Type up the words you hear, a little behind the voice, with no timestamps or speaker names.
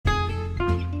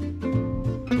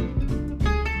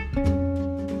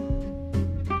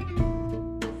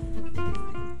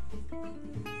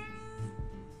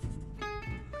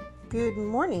Good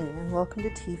morning and welcome to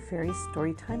Tea Fairy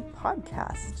Storytime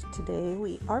Podcast. Today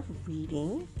we are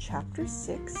reading Chapter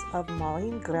 6 of Molly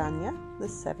and Grania, the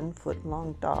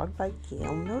 7-foot-long dog by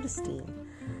Gail Notestein.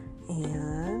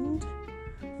 And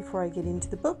before I get into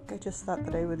the book, I just thought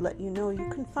that I would let you know you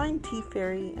can find Tea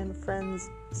Fairy and Friends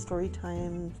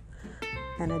Storytime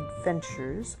and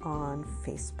Adventures on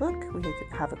Facebook. We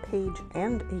have a page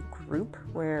and a group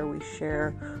where we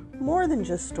share more than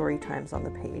just story times on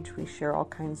the page. We share all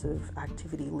kinds of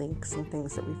activity links and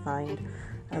things that we find,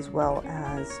 as well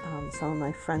as some of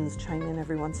my friends chime in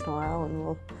every once in a while and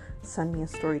will send me a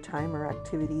story time or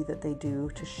activity that they do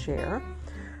to share.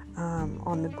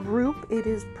 On the group, it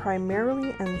is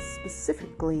primarily and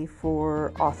specifically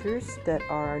for authors that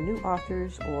are new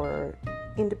authors or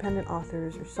independent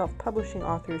authors or self-publishing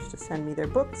authors to send me their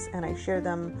books, and I share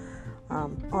them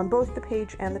on both the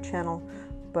page and the channel,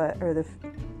 but the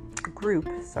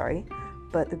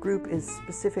group is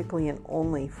specifically and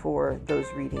only for those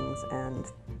readings and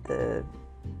the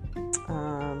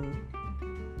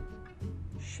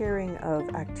sharing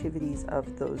of activities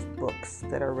of those books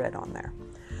that are read on there.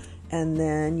 And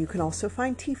then you can also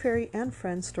find Tea Fairy and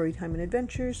Friends Storytime and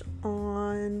Adventures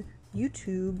on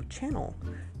YouTube channel,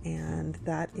 and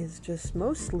that is just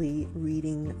mostly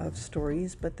reading of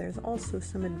stories, but there's also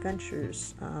some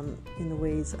adventures in the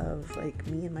ways of like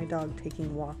me and my dog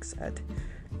taking walks at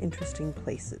interesting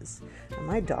places. And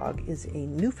my dog is a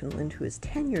Newfoundland who is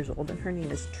 10 years old, and her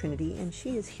name is Trinity, and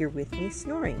she is here with me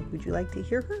snoring. Would you like to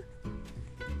hear her?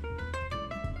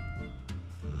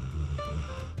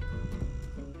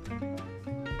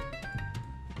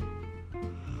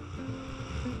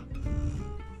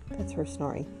 That's her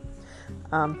snoring.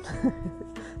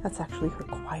 That's actually her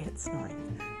quiet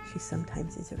snoring. She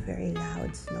sometimes is a very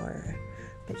loud snorer,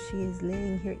 but she is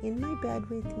laying here in my bed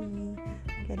with me,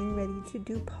 getting ready to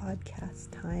do podcast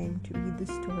time to read the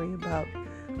story about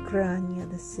Grania,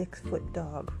 the 6-foot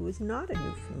dog, who is not a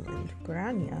Newfoundland.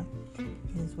 Grania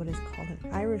is what is called an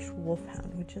Irish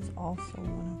wolfhound, which is also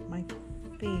one of my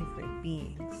favorite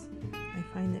beings. I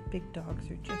find that big dogs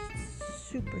are just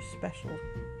super special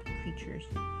creatures.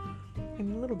 I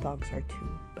mean, little dogs are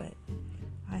too, but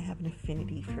I have an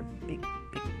affinity for big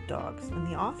dogs. And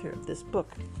the author of this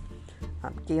book,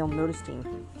 Gail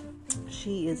Notestein,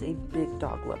 she is a big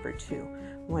dog lover too.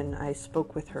 When I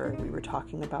spoke with her, we were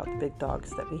talking about the big dogs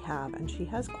that we have, and she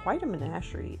has quite a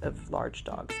menagerie of large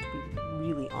dogs, to be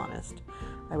really honest.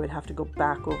 I would have to go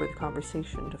back over the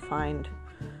conversation to find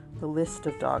the list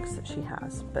of dogs that she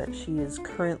has, but she is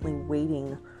currently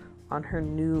waiting on her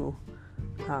new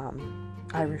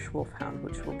Irish wolfhound,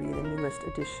 which will be the newest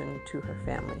addition to her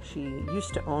family. She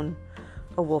used to own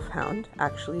a wolfhound,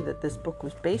 actually, that this book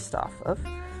was based off of,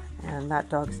 and that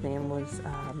dog's name was,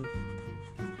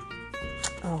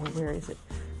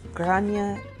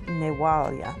 Grania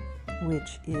Newalia,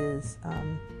 which is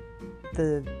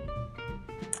the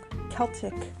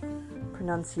Celtic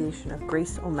pronunciation of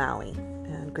Grace O'Malley.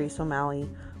 And Grace O'Malley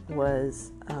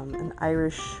was an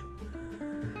Irish...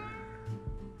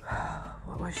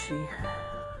 What was she?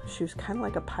 She was kind of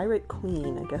like a pirate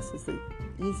queen, I guess is the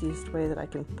easiest way that I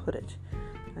can put it.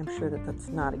 I'm sure that that's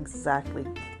not exactly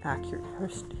accurate,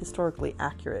 historically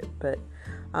accurate, but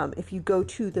if you go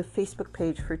to the Facebook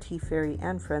page for Tea Fairy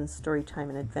and Friends Storytime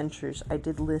and Adventures, I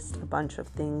did list a bunch of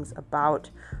things about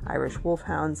Irish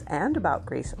wolfhounds and about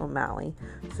Grace O'Malley,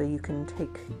 so you can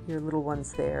take your little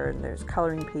ones there, and there's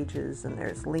coloring pages, and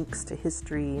there's links to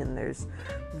history, and there's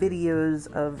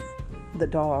videos of the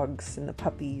dogs and the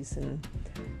puppies, and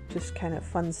just kind of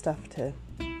fun stuff to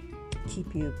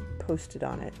keep you posted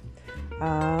on it.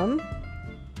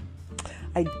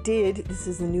 This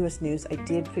is the newest news, I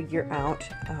did figure out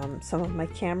some of my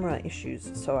camera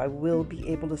issues, so I will be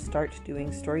able to start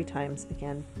doing story times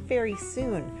again very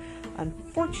soon.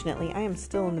 Unfortunately, I am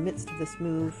still in the midst of this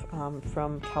move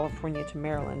from California to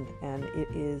Maryland, and it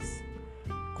is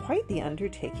quite the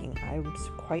undertaking. I'm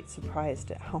quite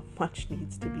surprised at how much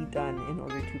needs to be done in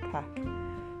order to pack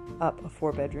up a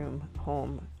 4-bedroom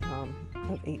home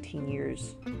of 18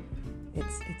 years.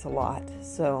 It's a lot.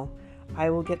 So I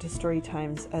will get to story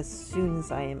times as soon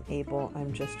as I am able.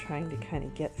 I'm just trying to kind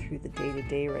of get through the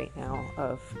day-to-day right now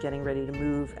of getting ready to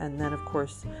move, and then of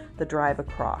course the drive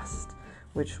across,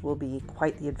 which will be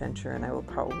quite the adventure, and I will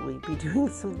probably be doing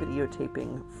some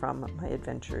videotaping from my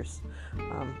adventures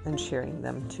and sharing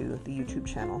them to the YouTube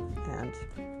channel and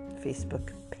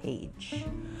Facebook page.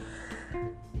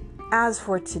 As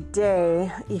for today,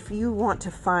 if you want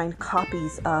to find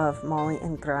copies of Molly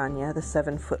and Grania, the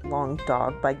 7-foot-long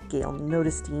dog by Gail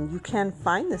Notestein, you can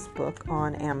find this book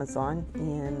on Amazon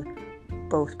in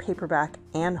both paperback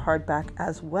and hardback,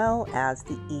 as well as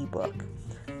the ebook.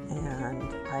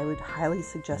 And I would highly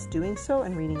suggest doing so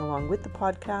and reading along with the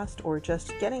podcast, or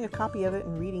just getting a copy of it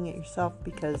and reading it yourself,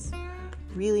 because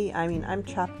really, I'm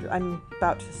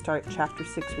about to start chapter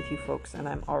 6 with you folks, and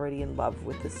I'm already in love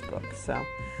with this book. So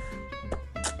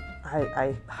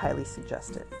I highly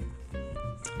suggest it.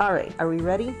 All right, are we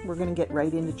ready? We're going to get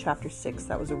right into chapter 6.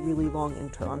 That was a really long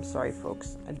intro. I'm sorry,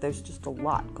 folks. There's just a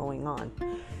lot going on.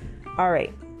 All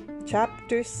right,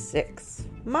 chapter 6.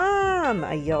 Mom!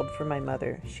 I yelled for my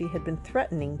mother. She had been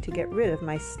threatening to get rid of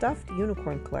my stuffed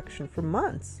unicorn collection for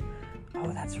months.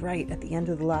 Oh, that's right. At the end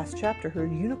of the last chapter, her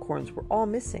unicorns were all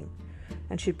missing,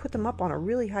 and she'd put them up on a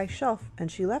really high shelf,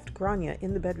 and she left Grania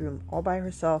in the bedroom all by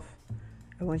herself.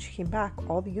 And when she came back,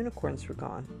 all the unicorns were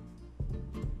gone.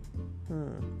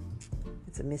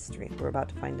 It's a mystery. We're about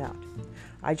to find out.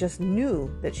 I just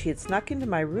knew that she had snuck into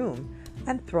my room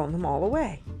and thrown them all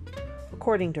away.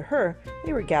 According to her,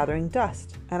 they were gathering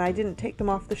dust, and I didn't take them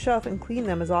off the shelf and clean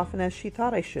them as often as she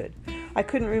thought I should. I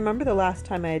couldn't remember the last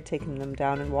time I had taken them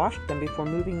down and washed them before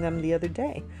moving them the other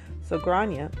day, so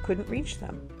Grania couldn't reach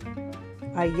them.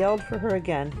 I yelled for her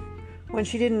again. When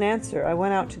she didn't answer, I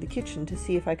went out to the kitchen to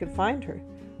see if I could find her.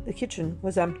 The kitchen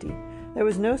was empty. There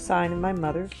was no sign of my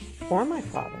mother or my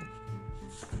father.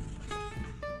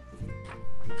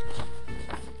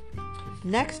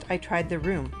 Next, I tried the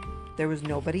room. There was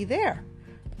nobody there.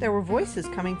 There were voices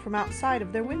coming from outside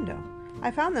of their window.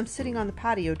 I found them sitting on the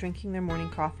patio drinking their morning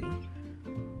coffee.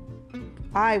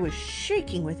 I was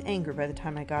shaking with anger by the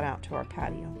time I got out to our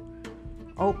patio.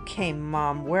 Okay,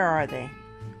 Mom, where are they?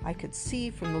 I could see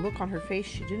from the look on her face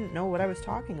she didn't know what I was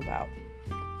talking about.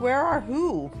 Where are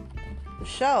who? The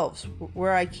shelves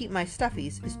where I keep my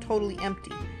stuffies is totally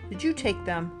empty. Did you take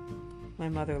them? My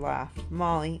mother laughed.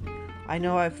 Molly, I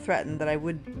know I've threatened that I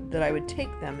would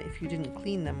take them if you didn't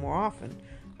clean them more often,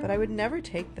 but I would never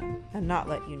take them and not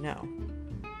let you know.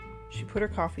 She put her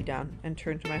coffee down and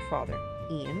turned to my father.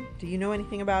 Ian, do you know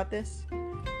anything about this?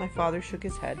 My father shook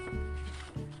his head.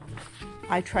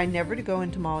 I try never to go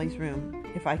into Molly's room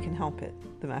if I can help it.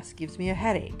 The mess gives me a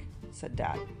headache, said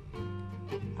Dad.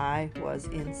 I was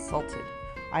insulted.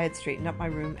 I had straightened up my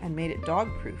room and made it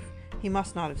dog-proof. He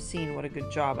must not have seen what a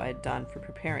good job I had done for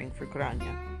preparing for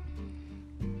Grania.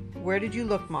 Where did you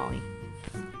look, Molly?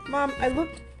 Mom, I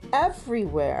looked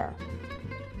everywhere.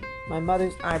 My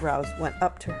mother's eyebrows went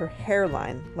up to her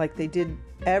hairline like they did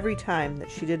every time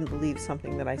that she didn't believe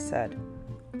something that I said.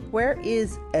 Where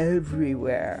is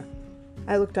everywhere?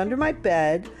 I looked under my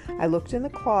bed, I looked in the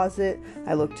closet,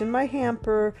 I looked in my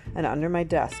hamper, and under my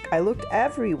desk. I looked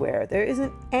everywhere. There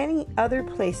isn't any other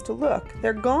place to look.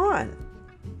 They're gone.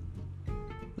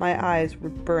 My eyes were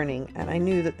burning, and I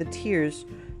knew that the tears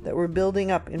that were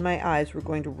building up in my eyes were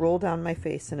going to roll down my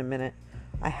face in a minute.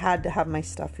 I had to have my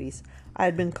stuffies. I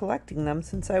had been collecting them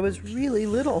since I was really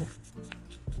little.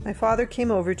 My father came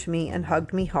over to me and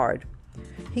hugged me hard.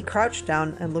 He crouched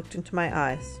down and looked into my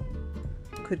eyes.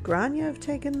 Could Grania have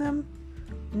taken them?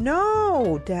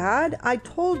 No, Dad. I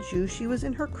told you she was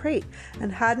in her crate and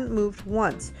hadn't moved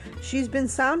once. She's been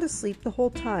sound asleep the whole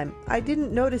time. I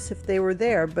didn't notice if they were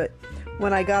there, but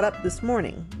when I got up this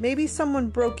morning, maybe someone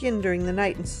broke in during the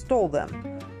night and stole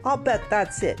them. I'll bet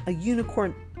that's it, a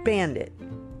unicorn bandit.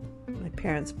 My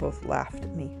parents both laughed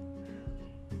at me.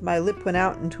 My lip went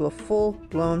out into a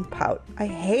full-blown pout. I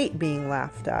hate being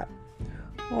laughed at.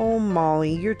 Oh,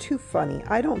 Molly, you're too funny.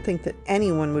 I don't think that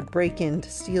anyone would break in to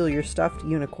steal your stuffed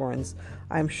unicorns.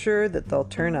 I'm sure that they'll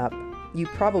turn up. You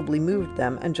probably moved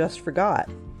them and just forgot.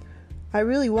 I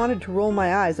really wanted to roll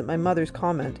my eyes at my mother's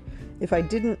comment. If I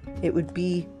didn't, it would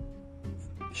be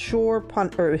sure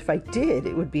if I did,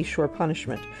 it would be sure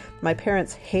punishment. My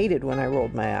parents hated when I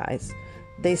rolled my eyes.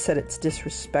 They said it's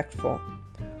disrespectful.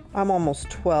 I'm almost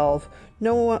 12.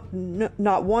 Not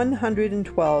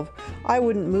 112. I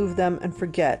wouldn't move them and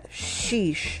forget.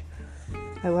 Sheesh.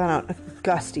 I let out a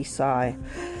gusty sigh.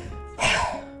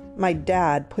 My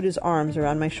dad put his arms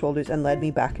around my shoulders and led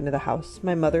me back into the house.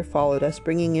 My mother followed us,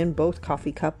 bringing in both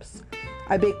coffee cups.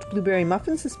 I baked blueberry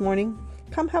muffins this morning.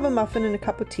 Come have a muffin and a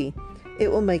cup of tea.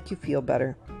 It will make you feel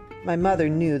better. My mother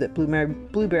knew that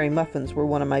blueberry muffins were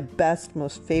one of my best,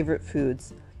 most favorite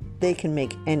foods. They can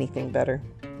make anything better.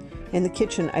 In the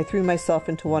kitchen, I threw myself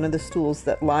into one of the stools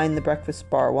that lined the breakfast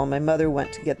bar while my mother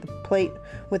went to get the plate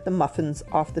with the muffins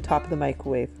off the top of the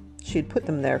microwave. She had put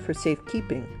them there for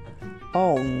safekeeping.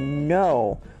 Oh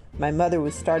no! My mother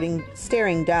was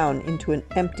staring down into an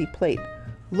empty plate,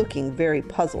 looking very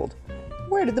puzzled.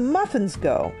 Where did the muffins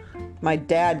go? My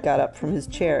dad got up from his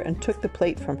chair and took the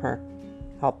plate from her.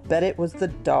 I'll bet it was the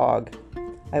dog.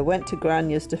 I went to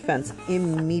Grania's defense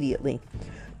immediately.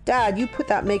 Dad, you put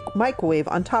that microwave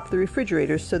on top of the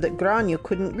refrigerator so that Grania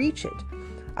couldn't reach it.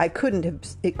 It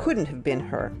couldn't have been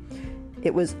her.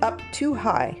 It was up too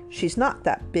high. She's not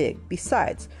that big.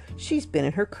 Besides, she's been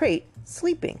in her crate,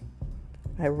 sleeping.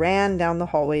 I ran down the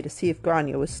hallway to see if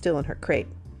Grania was still in her crate.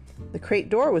 The crate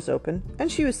door was open,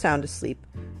 and she was sound asleep.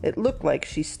 It looked like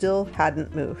she still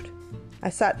hadn't moved. I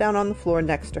sat down on the floor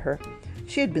next to her.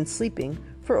 She had been sleeping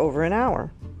for over an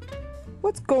hour.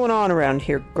 "What's going on around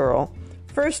here, girl?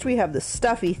 First we have the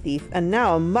stuffy thief, and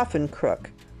now a muffin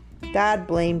crook. Dad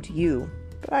blamed you,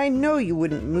 but I know you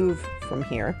wouldn't move from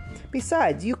here.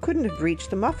 Besides, you couldn't have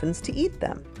reached the muffins to eat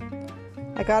them."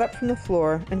 I got up from the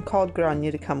floor and called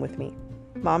Grania to come with me.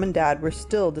 Mom and Dad were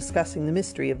still discussing the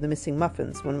mystery of the missing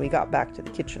muffins when we got back to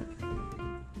the kitchen.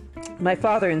 My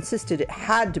father insisted it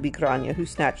had to be Grania who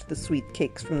snatched the sweet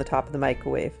cakes from the top of the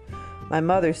microwave. My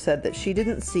mother said that she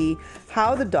didn't see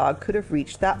how the dog could have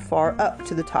reached that far up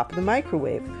to the top of the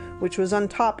microwave, which was on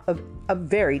top of a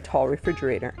very tall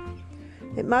refrigerator.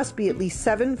 It must be at least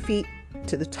 7 feet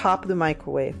to the top of the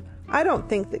microwave. I don't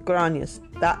think that Grania's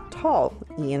that tall,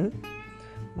 Ian.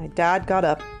 My dad got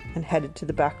up and headed to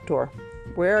the back door.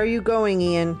 "Where are you going,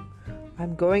 Ian?"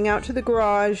 "I'm going out to the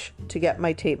garage to get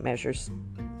my tape measures.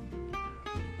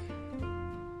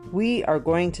 We are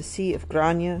going to see if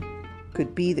Grania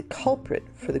could be the culprit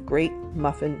for the great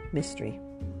muffin mystery."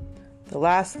 The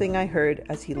last thing I heard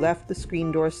as he left the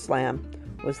screen door slam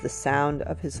was the sound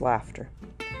of his laughter.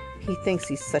 He thinks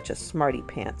he's such a smarty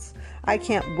pants. I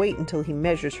can't wait until he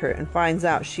measures her and finds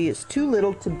out she is too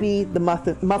little to be the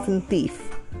muffin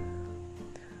thief.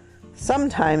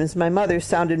 Sometimes my mother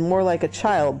sounded more like a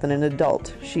child than an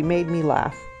adult. She made me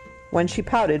laugh. When she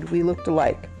pouted, we looked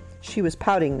alike. She was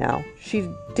pouting now. She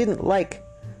didn't like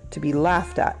to be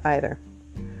laughed at either.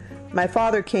 My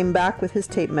father came back with his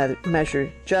tape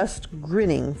measure, just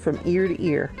grinning from ear to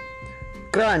ear.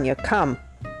 "Grania, come."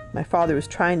 My father was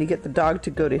trying to get the dog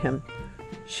to go to him.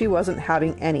 She wasn't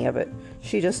having any of it.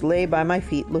 She just lay by my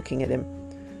feet looking at him.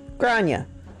 "Grania,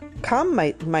 come,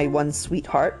 my one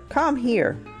sweetheart. Come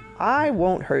here. I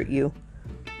won't hurt you."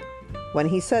 When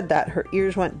he said that, her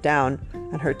ears went down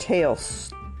and her tail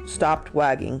stopped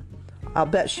wagging. I'll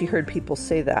bet she heard people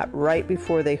say that right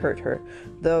before they hurt her.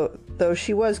 Though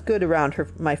she was good around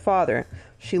my father,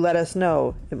 she let us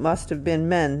know it must have been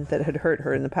men that had hurt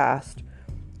her in the past.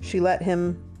 She let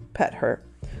him pet her,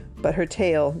 but her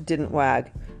tail didn't wag,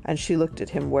 and she looked at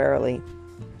him warily.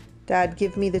 "Dad,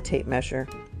 give me the tape measure.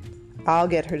 I'll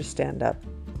get her to stand up.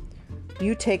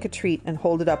 You take a treat and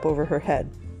hold it up over her head.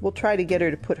 We'll try to get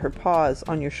her to put her paws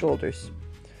on your shoulders.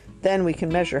 Then we can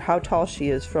measure how tall she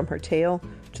is from her tail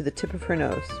to the tip of her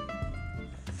nose."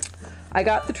 I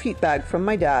got the treat bag from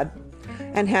my dad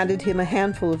and handed him a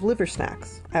handful of liver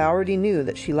snacks. I already knew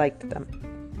that she liked them.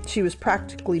 She had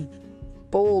practically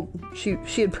bowled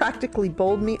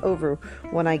me over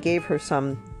when I gave her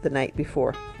some the night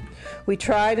before. We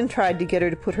tried to get her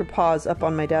to put her paws up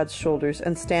on my dad's shoulders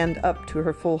and stand up to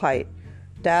her full height.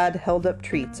 Dad held up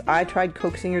treats. I tried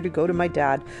coaxing her to go to my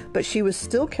dad, but she was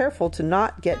still careful to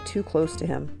not get too close to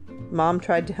him. Mom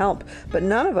tried to help, but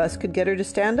none of us could get her to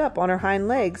stand up on her hind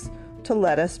legs to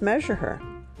let us measure her.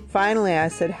 Finally, I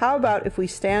said, "How about if we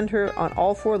stand her on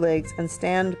all 4 legs and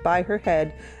stand by her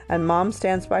head, and Mom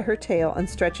stands by her tail and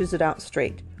stretches it out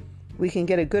straight? We can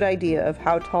get a good idea of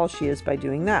how tall she is by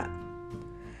doing that."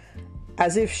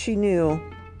 As if she knew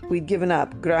we'd given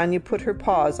up, Grania put her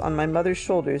paws on my mother's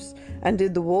shoulders and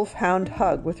did the wolfhound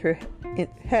hug with her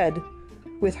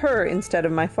instead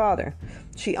of my father.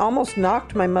 She almost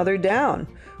knocked my mother down.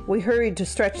 We hurried to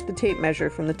stretch the tape measure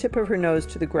from the tip of her nose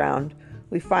to the ground.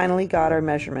 We finally got our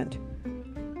measurement.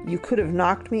 You could have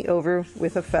knocked me over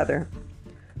with a feather.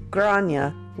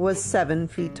 Grania was 7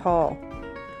 feet tall.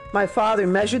 My father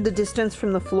measured the distance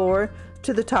from the floor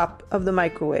to the top of the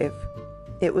microwave.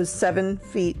 It was 7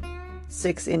 feet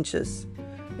 6 inches.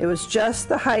 It was just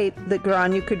the height that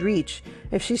Grania could reach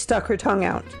if she stuck her tongue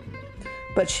out.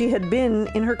 But she had been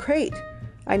in her crate.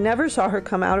 I never saw her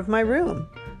come out of my room.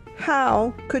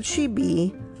 How could she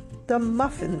be the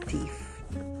muffin thief?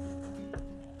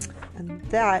 And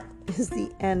that is the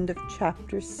end of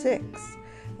chapter 6.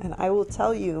 And I will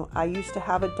tell you, I used to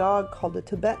have a dog called a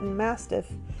Tibetan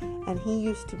Mastiff, and he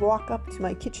used to walk up to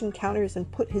my kitchen counters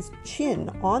and put his chin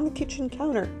on the kitchen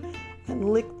counter and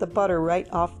lick the butter right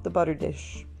off the butter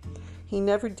dish. He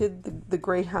never did the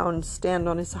greyhound stand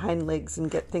on his hind legs and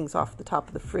get things off the top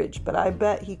of the fridge, but I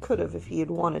bet he could have if he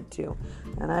had wanted to.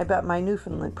 And I bet my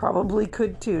Newfoundland probably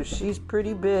could too. She's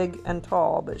pretty big and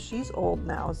tall, but she's old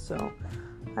now, so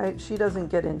she doesn't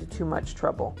get into too much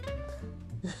trouble.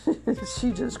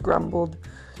 She just grumbled.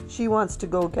 She wants to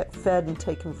go get fed and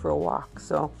take him for a walk.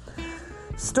 So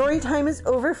story time is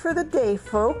over for the day,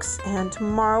 folks, and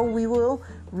tomorrow we will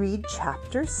read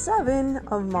Chapter 7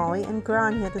 of Molly and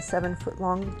Grania, the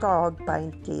 7-Foot-Long Dog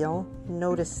by Gail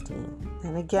Notestein.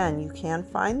 And again, you can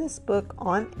find this book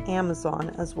on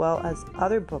Amazon as well as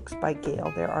other books by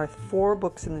Gail. There are 4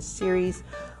 books in the series,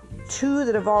 2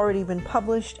 that have already been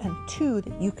published and 2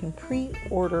 that you can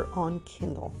pre-order on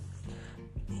Kindle.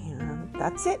 And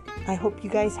that's it. I hope you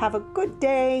guys have a good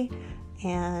day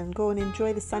and go and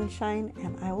enjoy the sunshine,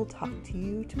 and I will talk to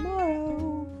you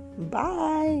tomorrow.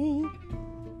 Bye.